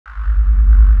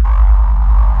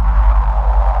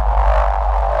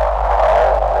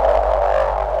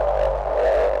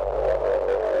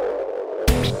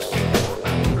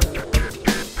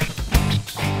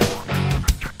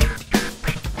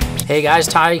Hey guys,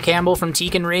 Ty Campbell from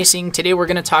Tekin Racing. Today we're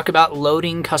going to talk about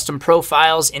loading custom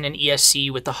profiles in an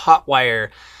ESC with the HotWire.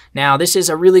 Now this is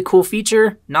a really cool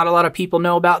feature. Not a lot of people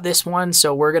know about this one,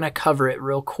 so we're going to cover it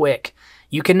real quick.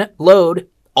 You can load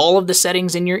all of the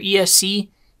settings in your ESC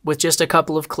with just a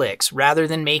couple of clicks. Rather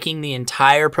than making the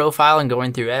entire profile and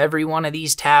going through every one of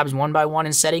these tabs one by one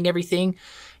and setting everything,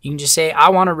 you can just say, I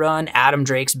want to run Adam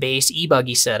Drake's base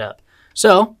e-buggy setup.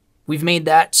 So we've made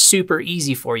that super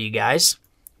easy for you guys.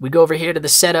 We go over here to the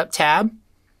Setup tab.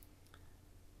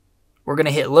 We're going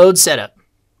to hit Load Setup.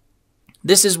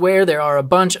 This is where there are a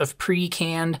bunch of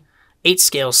pre-canned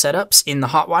 8-scale setups in the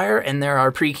HotWire, and there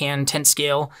are pre-canned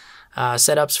 10-scale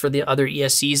setups for the other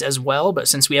ESCs as well. But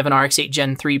since we have an RX-8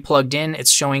 Gen 3 plugged in,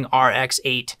 it's showing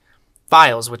RX-8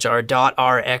 files, which are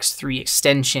 .rx3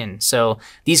 extension. So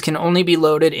these can only be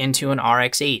loaded into an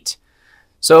RX-8.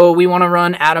 So we want to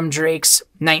run Adam Drake's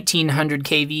 1900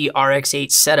 kV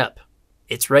RX-8 setup.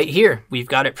 It's right here. We've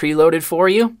got it preloaded for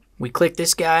you. We click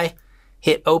this guy,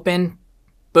 hit open,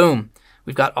 boom.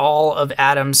 We've got all of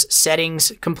Adam's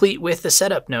settings complete with the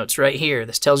setup notes right here.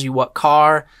 This tells you what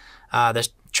car, the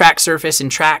track surface and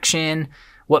traction,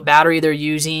 what battery they're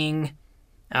using,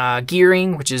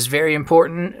 gearing, which is very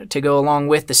important to go along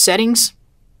with the settings.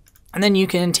 And then you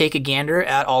can take a gander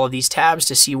at all of these tabs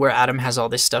to see where Adam has all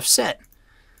this stuff set.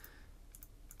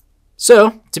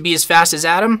 So, to be as fast as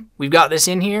Adam, we've got this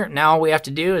in here. Now all we have to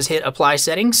do is hit Apply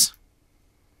Settings.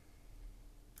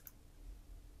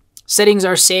 Settings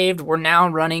are saved. We're now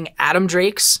running Adam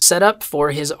Drake's setup for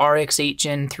his RX-8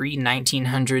 Gen 3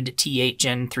 1900 T8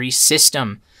 Gen 3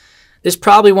 system. This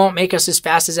probably won't make us as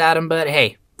fast as Adam, but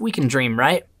hey, we can dream,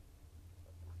 right?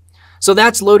 So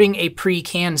that's loading a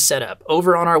pre-canned setup.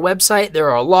 Over on our website,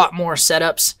 there are a lot more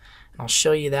setups. I'll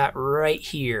show you that right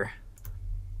here.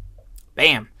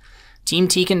 Bam.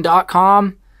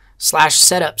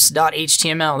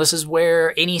 teamtekin.com/setups.html. This is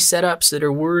where any setups that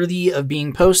are worthy of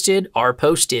being posted are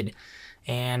posted.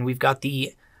 And we've got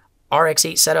the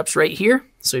RX-8 setups right here.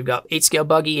 So we've got 8-scale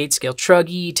buggy, 8-scale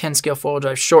truggy, 10-scale four-wheel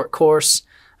drive short course.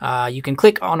 You can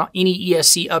click on any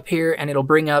ESC up here and it'll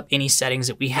bring up any settings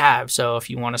that we have. So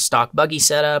if you want a stock buggy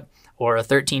setup or a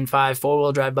 13.5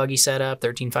 four-wheel drive buggy setup,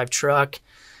 13.5 truck,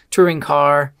 touring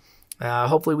car,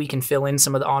 hopefully we can fill in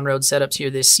some of the on-road setups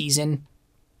here this season.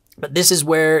 But this is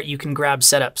where you can grab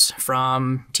setups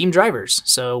from team drivers.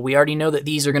 So we already know that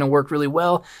these are going to work really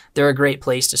well. They're a great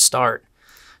place to start.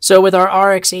 So with our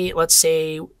RX-8, let's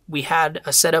say we had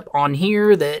a setup on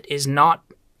here that is not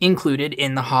included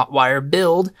in the HotWire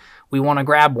build. We want to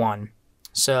grab one.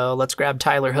 So let's grab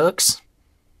Tyler Hooks.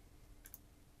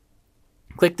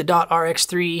 Click the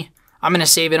 .rx3. I'm going to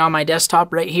save it on my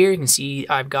desktop right here. You can see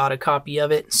I've got a copy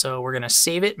of it. So we're going to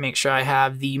save it. Make sure I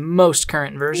have the most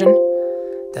current version.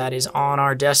 That is on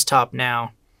our desktop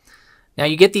now. Now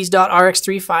you get these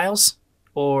 .rx3 files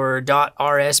or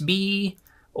 .rsb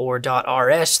or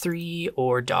 .rs3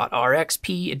 or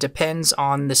 .rxp. It depends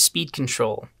on the speed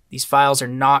control. These files are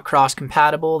not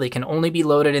cross-compatible. They can only be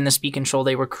loaded in the speed control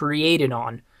they were created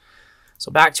on.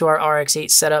 So back to our RX-8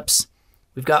 setups.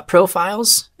 We've got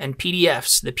profiles and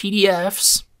PDFs. The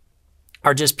PDFs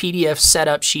are just PDF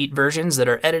setup sheet versions that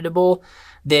are editable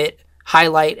that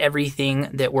highlight everything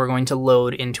that we're going to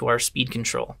load into our speed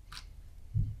control.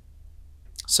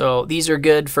 So these are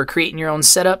good for creating your own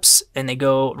setups and they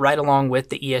go right along with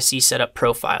the ESC setup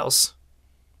profiles.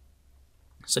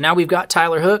 So now we've got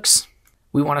Tyler Hooks.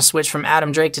 We want to switch from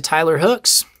Adam Drake to Tyler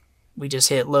Hooks. We just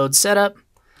hit Load Setup,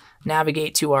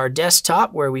 navigate to our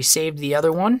desktop where we saved the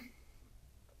other one.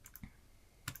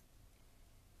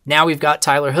 Now we've got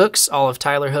Tyler Hooks, all of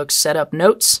Tyler Hooks' setup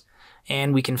notes,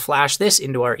 and we can flash this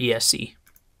into our ESC.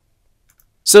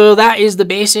 So that is the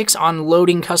basics on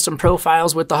loading custom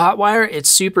profiles with the HotWire. It's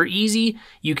super easy.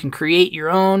 You can create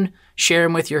your own, share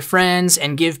them with your friends,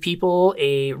 and give people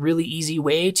a really easy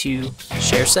way to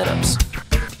share setups.